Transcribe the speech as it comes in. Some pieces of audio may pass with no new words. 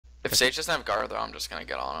If Sage doesn't have guard though, I'm just gonna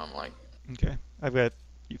get on him like. Okay. I've got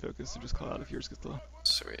you focus, so just call out if yours gets low.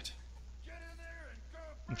 Sweet.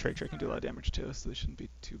 And Trade can do a lot of damage too, so they shouldn't be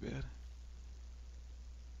too bad.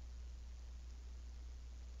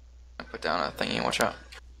 I put down a thingy. Watch out.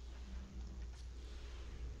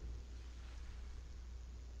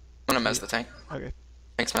 I'm gonna mess the tank. Okay.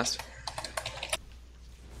 Thanks, mess.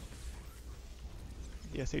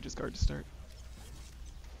 Yeah, Sage's guard to start.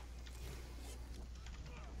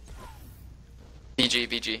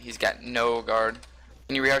 VG. He's got no guard.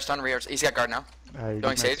 Can you re-arch stun? Re-arch. He's got guard now.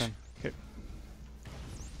 Going Sage. Okay.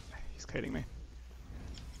 He's kiting me.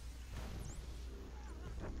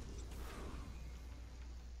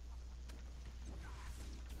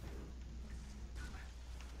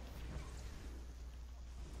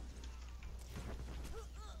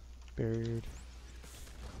 Buried.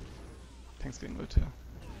 Tank's getting low too.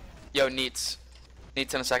 Yo, Neats.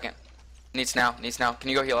 Neats in a second. Neats now. Can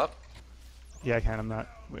you go heal up? Yeah, I can. I'm not.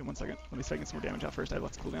 Wait 1 second. Let me start getting some more damage out first. I have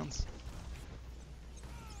lots of cooldowns.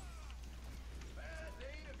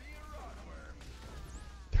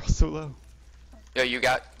 They're all so low. Yo, you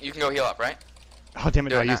can go heal up, right? Oh damn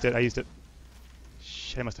it! Do No, it I used now. it. I used it.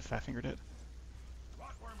 Shit! I must have fat fingered it.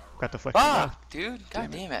 Got the flex. Fuck, dude.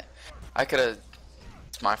 God damn it. I could've.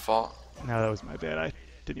 It's my fault. No, that was my bad. I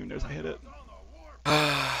didn't even notice I hit it.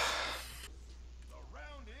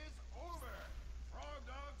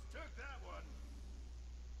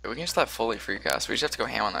 We can just let Fullee free cast. We just have to go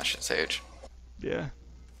ham on that shit, Sage. Yeah.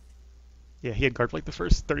 Yeah, he had guard for like the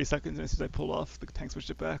first 30 seconds, and as soon as I pulled off, the tank switched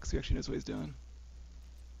it back, so he actually knows what he's doing.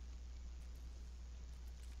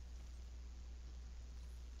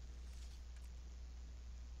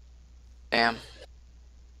 Damn.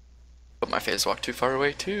 Put my phase walk too far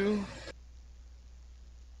away too.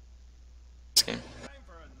 This game.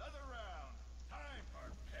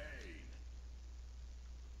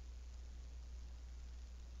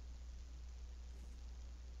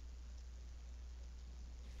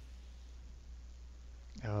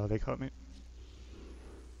 Oh, they caught me.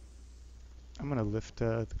 I'm gonna lift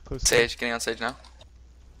the close. Sage, getting on Sage now.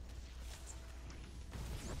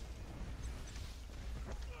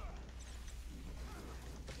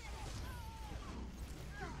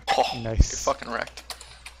 Oh, Nice. You're fucking wrecked.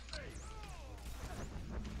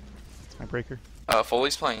 It's my breaker.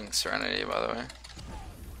 Fully's playing Serenity, by the way.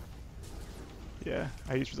 Yeah,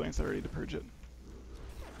 I used Resilience already to purge it.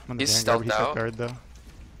 I'm on the He's Vanguard, but he's stealthed got out. guard though.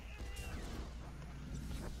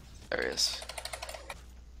 There he is.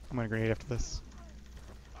 I'm gonna grenade after this.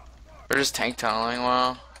 We're just tank tunneling,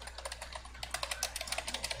 wow.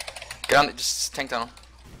 Get on, just tank tunnel.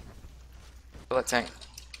 Kill that tank.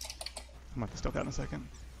 I'm gonna have to stealth out in a second.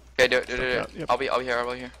 Okay, do it. Yep. I'll be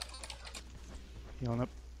here. Healing up.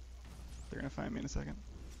 They're gonna find me in a second.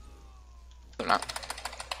 They're not.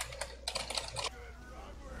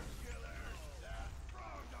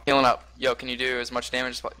 Healing up. Yo, can you do as much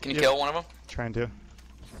damage as can you kill one of them? Trying to.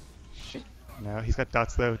 No, he's got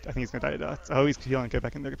dots though. I think he's gonna die to dots. Oh, he's healing. Get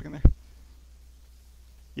back in there.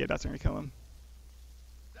 Yeah, dots are gonna kill him.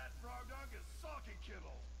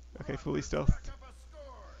 Okay, fully stealthed.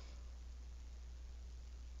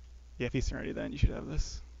 Yeah, if he's ready, then you should have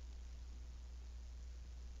this.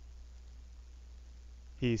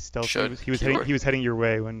 He stealthed. He was heading your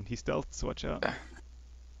way when he stealthed. So watch out. Yeah.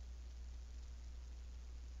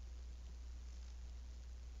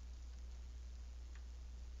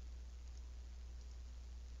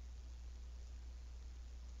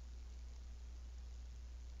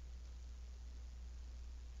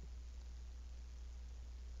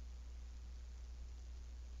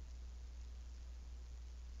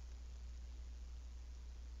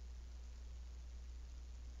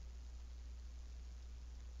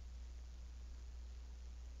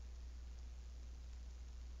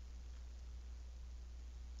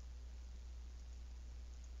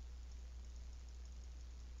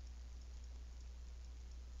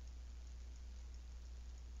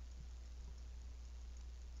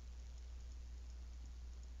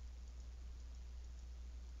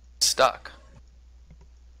 Stuck.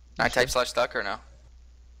 Can I type / stuck or no?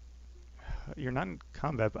 You're not in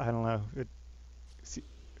combat, but I don't know.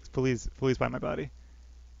 Fully's by my body.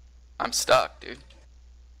 I'm stuck, dude.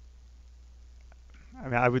 I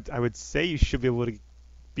mean, I would say you should be able to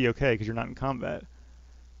be okay because you're not in combat.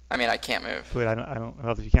 I mean, I can't move. But I don't know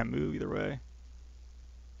if you can't move either way.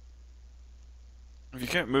 If you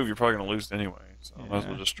can't move, you're probably gonna lose anyway. So might as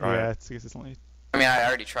well just try Yeah, it. I guess it's only. I mean, I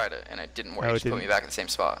already tried it and it didn't work. Oh, It it just put didn't? me back in the same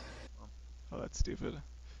spot. Oh, that's stupid.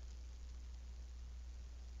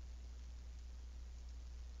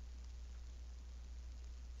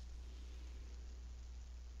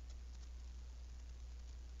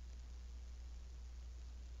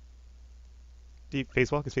 Do you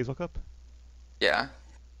phase walk? Is phase walk up? Yeah.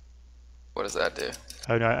 What does that do?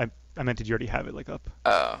 Oh no, I meant did you already have it like up?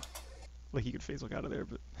 Oh. Like you could phase walk out of there,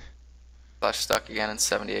 but. Flash stuck again in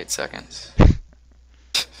 78 seconds.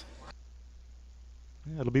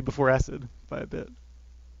 Yeah, it'll be before acid by a bit.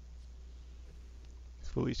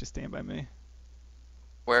 Fullee's just staying by me.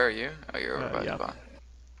 Where are you? Oh, you're over by the yeah. bot.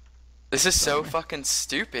 This is so fucking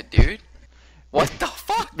stupid, dude. What the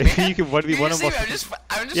fuck, man? Maybe you can 1v1 him.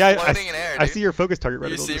 I'm just yeah, floating in air, dude. I see your focus target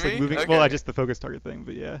You reticle. see Just me? like moving. Okay. Well, I just the focus target thing,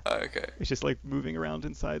 but yeah. Oh, okay. It's just like moving around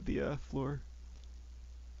inside the floor.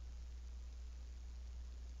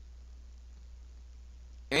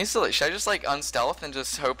 He needs to, like, should I just like unstealth and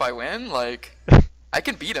just hope I win? Like, I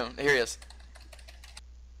can beat him. Here he is.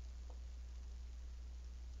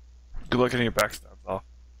 Good luck getting your backstabs off.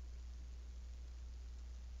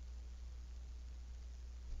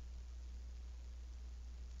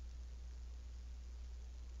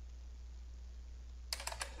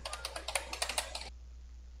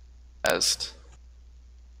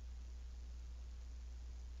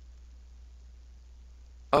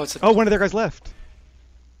 Oh, it's a Oh, one of their guys left.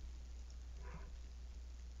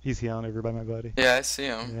 He's healing over by my body. Yeah, I see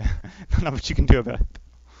him. Yeah, not much you can do about it.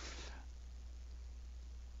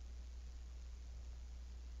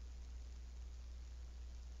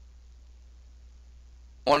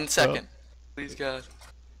 One second. Please, God.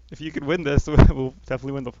 If you could win this, we'll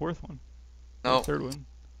definitely win the fourth one. No. The third one.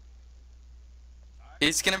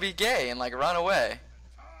 He's gonna be gay and like run away.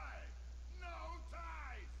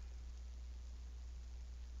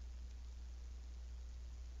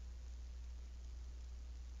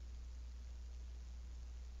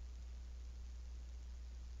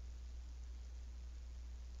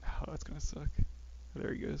 Oh, that's gonna suck. Oh,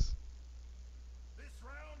 there he goes. This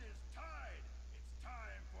round is tied. It's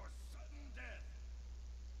time for sudden death.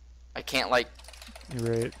 I can't like.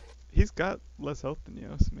 You're right. He's got less health than you,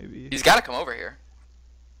 so maybe. He's gotta come over here.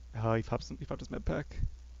 Oh, he popped his med pack.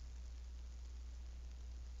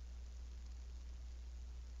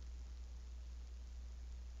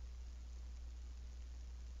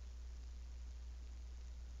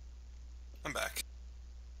 I'm back.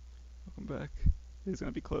 Welcome back. He's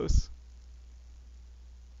gonna be close.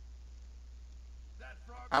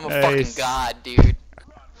 I'm a Nice. fucking god, dude. Did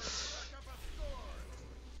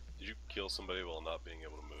you kill somebody while not being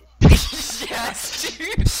able to move? Yes, dude.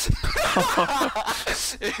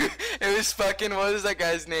 it was fucking. What is that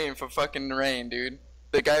guy's name for fucking Rain, dude?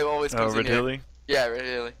 The guy who always comes in Red here. Hilly? Yeah, Red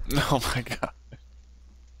Hilly. Oh my god.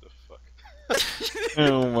 The fuck?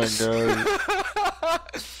 Oh my god.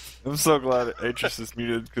 I'm so glad Atris is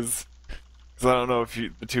muted because I don't know if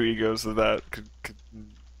the two egos of that could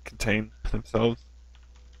contain themselves.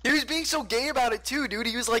 He was being so gay about it too, dude.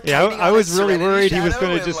 He was like, Yeah, kiting I on was his really Serenity worried he was Shadow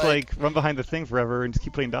gonna and, just like run behind the thing forever and just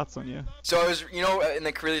keep putting dots on you. So I was, you know, in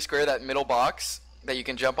the Carilli Square, that middle box that you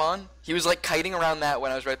can jump on. He was like kiting around that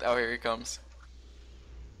when I was right. Oh, here he comes.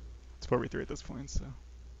 It's 4v3 at this point, so.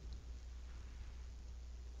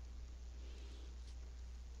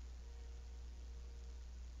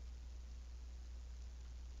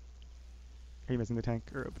 Are you missing the tank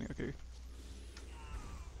or opening? Okay.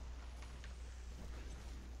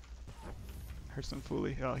 Hearthstone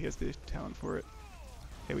Fullee. Oh, he has the talent for it.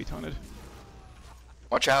 Okay, we taunted.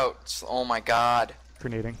 Watch out! Oh my god.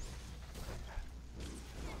 Grenading.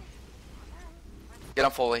 Get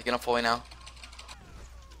on Fully. Get on Fully now.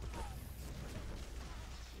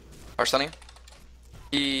 Are stunning?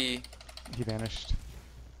 He vanished.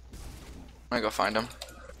 I'm gonna go find him.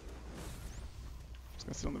 Just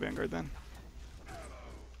gonna sit on the Vanguard then.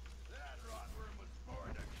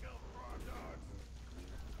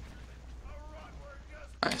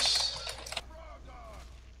 Nice.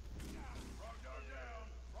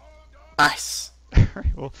 Nice.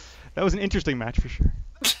 Alright, well, that was an interesting match for sure.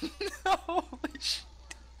 Holy shit.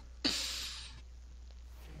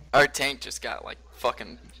 Our tank just got like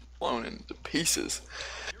fucking blown into pieces.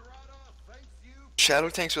 Shadow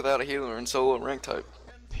tanks without a healer and solo rank type.